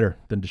Trubisky is better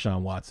than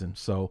Deshaun Watson.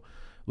 So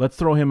let's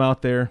throw him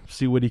out there,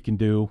 see what he can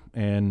do,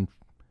 and,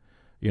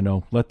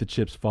 let the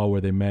chips fall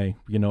where they may.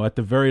 At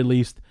the very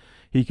least,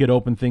 he could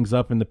open things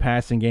up in the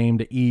passing game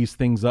to ease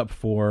things up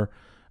for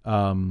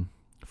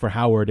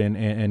Howard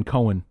and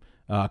Cohen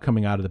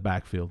coming out of the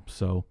backfield.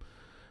 So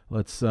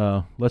let's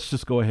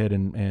just go ahead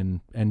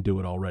and do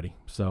it already.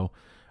 So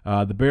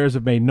the Bears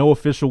have made no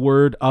official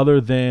word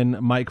other than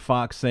John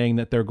Fox saying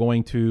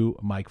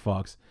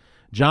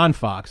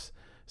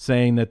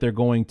that they're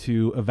going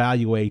to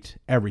evaluate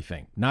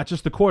everything, not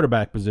just the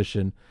quarterback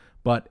position,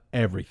 but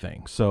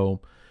everything. So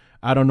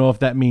I don't know if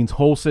that means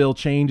wholesale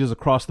changes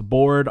across the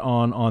board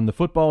on the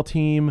football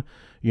team.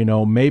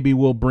 Maybe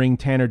we'll bring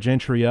Tanner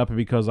Gentry up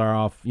because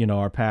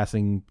our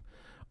passing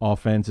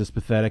offense is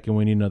pathetic and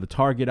we need another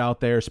target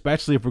out there,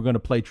 especially if we're going to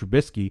play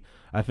Trubisky.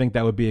 I think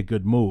that would be a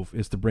good move,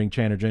 is to bring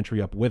Tanner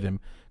Gentry up with him,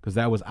 because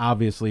that was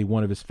obviously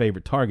one of his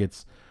favorite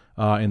targets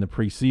in the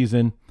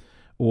preseason,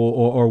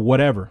 or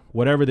whatever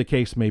the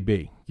case may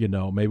be.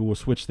 Maybe we'll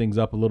switch things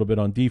up a little bit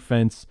on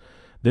defense.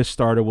 This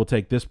starter will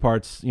take this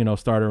part's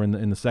starter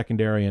in the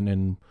secondary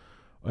and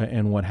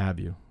what have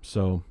you.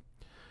 So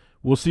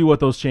we'll see what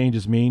those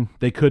changes mean.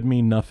 They could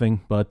mean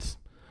nothing, but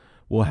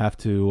we'll have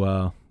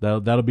to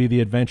that'll be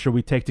the adventure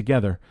we take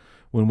together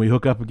when we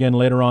hook up again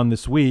later on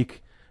this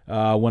week,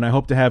 when I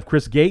hope to have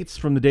Chris Gates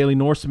from the Daily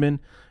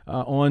Norseman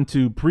on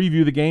to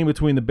preview the game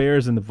between the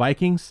Bears and the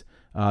Vikings.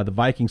 The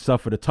Vikings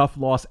suffered a tough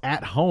loss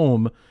at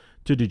home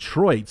to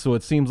Detroit, so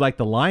it seems like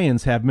the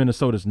Lions have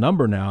Minnesota's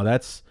number now.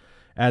 That's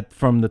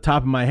from the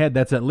top of my head,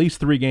 that's at least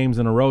 3 games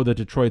in a row that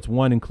Detroit's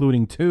won,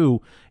 including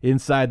 2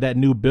 inside that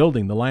new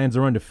building. The Lions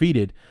are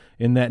undefeated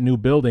in that new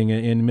building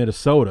in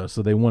Minnesota,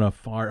 so they won a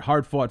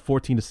hard-fought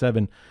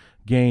 14-7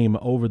 game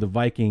over the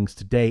Vikings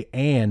today,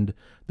 and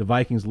the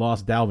Vikings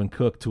lost Dalvin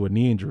Cook to a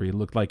knee injury. It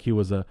looked like he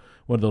was one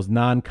of those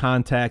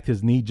non-contact,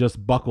 his knee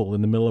just buckled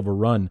in the middle of a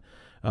run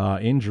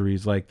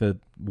injuries. Like, the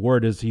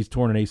word is he's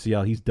torn an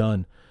ACL. He's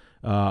done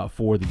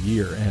for the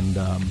year, and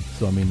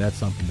so that's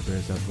something the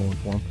Bears have going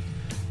for him.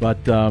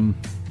 But so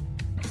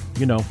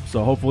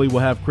hopefully we'll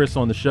have Chris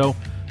on the show.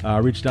 I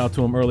reached out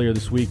to him earlier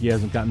this week. He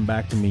hasn't gotten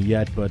back to me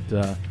yet, but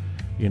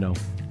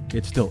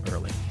it's still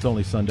early. It's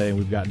only Sunday, and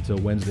we've got until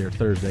Wednesday or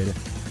Thursday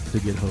to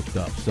get hooked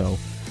up. So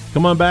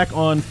come on back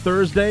on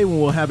Thursday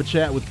when we'll have a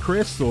chat with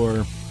Chris,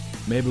 or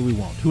maybe we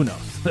won't. Who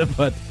knows?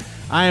 But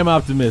I am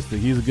optimistic.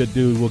 He's a good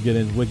dude. We'll get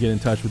in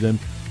touch with him.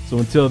 So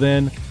until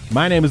then,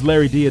 my name is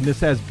Larry D, and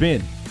this has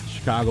been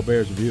Chicago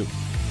Bears Review.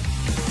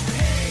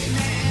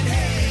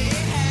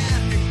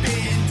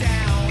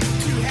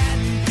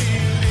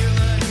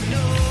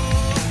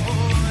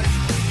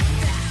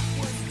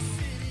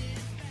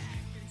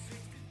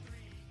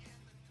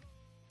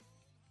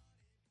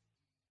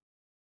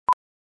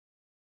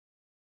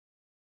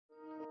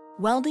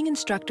 Welding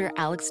instructor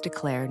Alex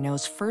DeClaire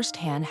knows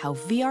firsthand how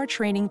VR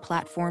training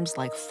platforms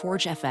like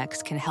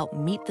ForgeFX can help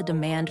meet the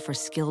demand for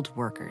skilled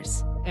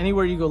workers.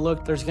 Anywhere you go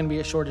look, there's going to be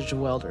a shortage of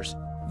welders.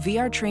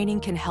 VR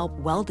training can help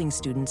welding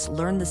students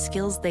learn the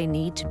skills they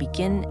need to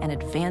begin and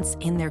advance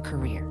in their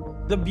career.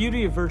 The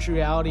beauty of virtual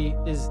reality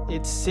is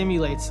it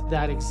simulates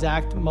that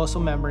exact muscle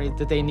memory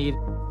that they need.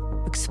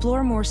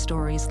 Explore more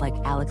stories like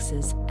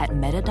Alex's at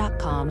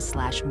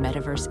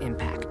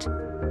meta.com/metaverseimpact.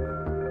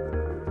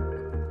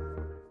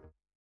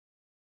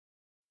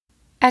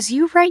 As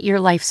you write your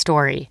life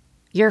story,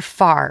 you're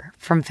far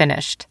from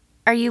finished.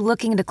 Are you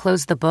looking to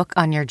close the book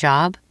on your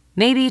job?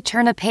 Maybe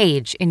turn a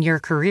page in your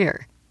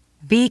career?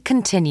 Be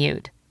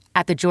continued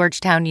at the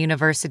Georgetown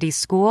University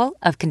School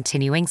of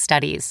Continuing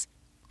Studies.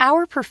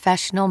 Our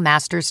professional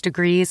master's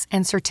degrees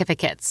and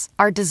certificates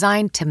are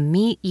designed to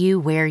meet you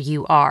where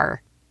you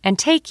are and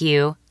take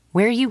you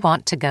where you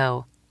want to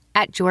go.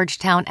 At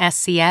Georgetown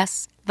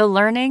SCS, the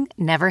learning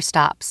never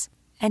stops,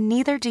 and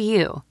neither do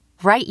you.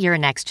 Write your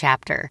next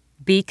chapter.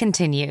 Be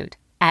continued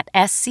at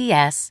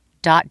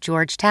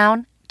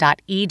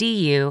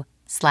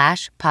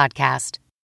scs.georgetown.edu/podcast.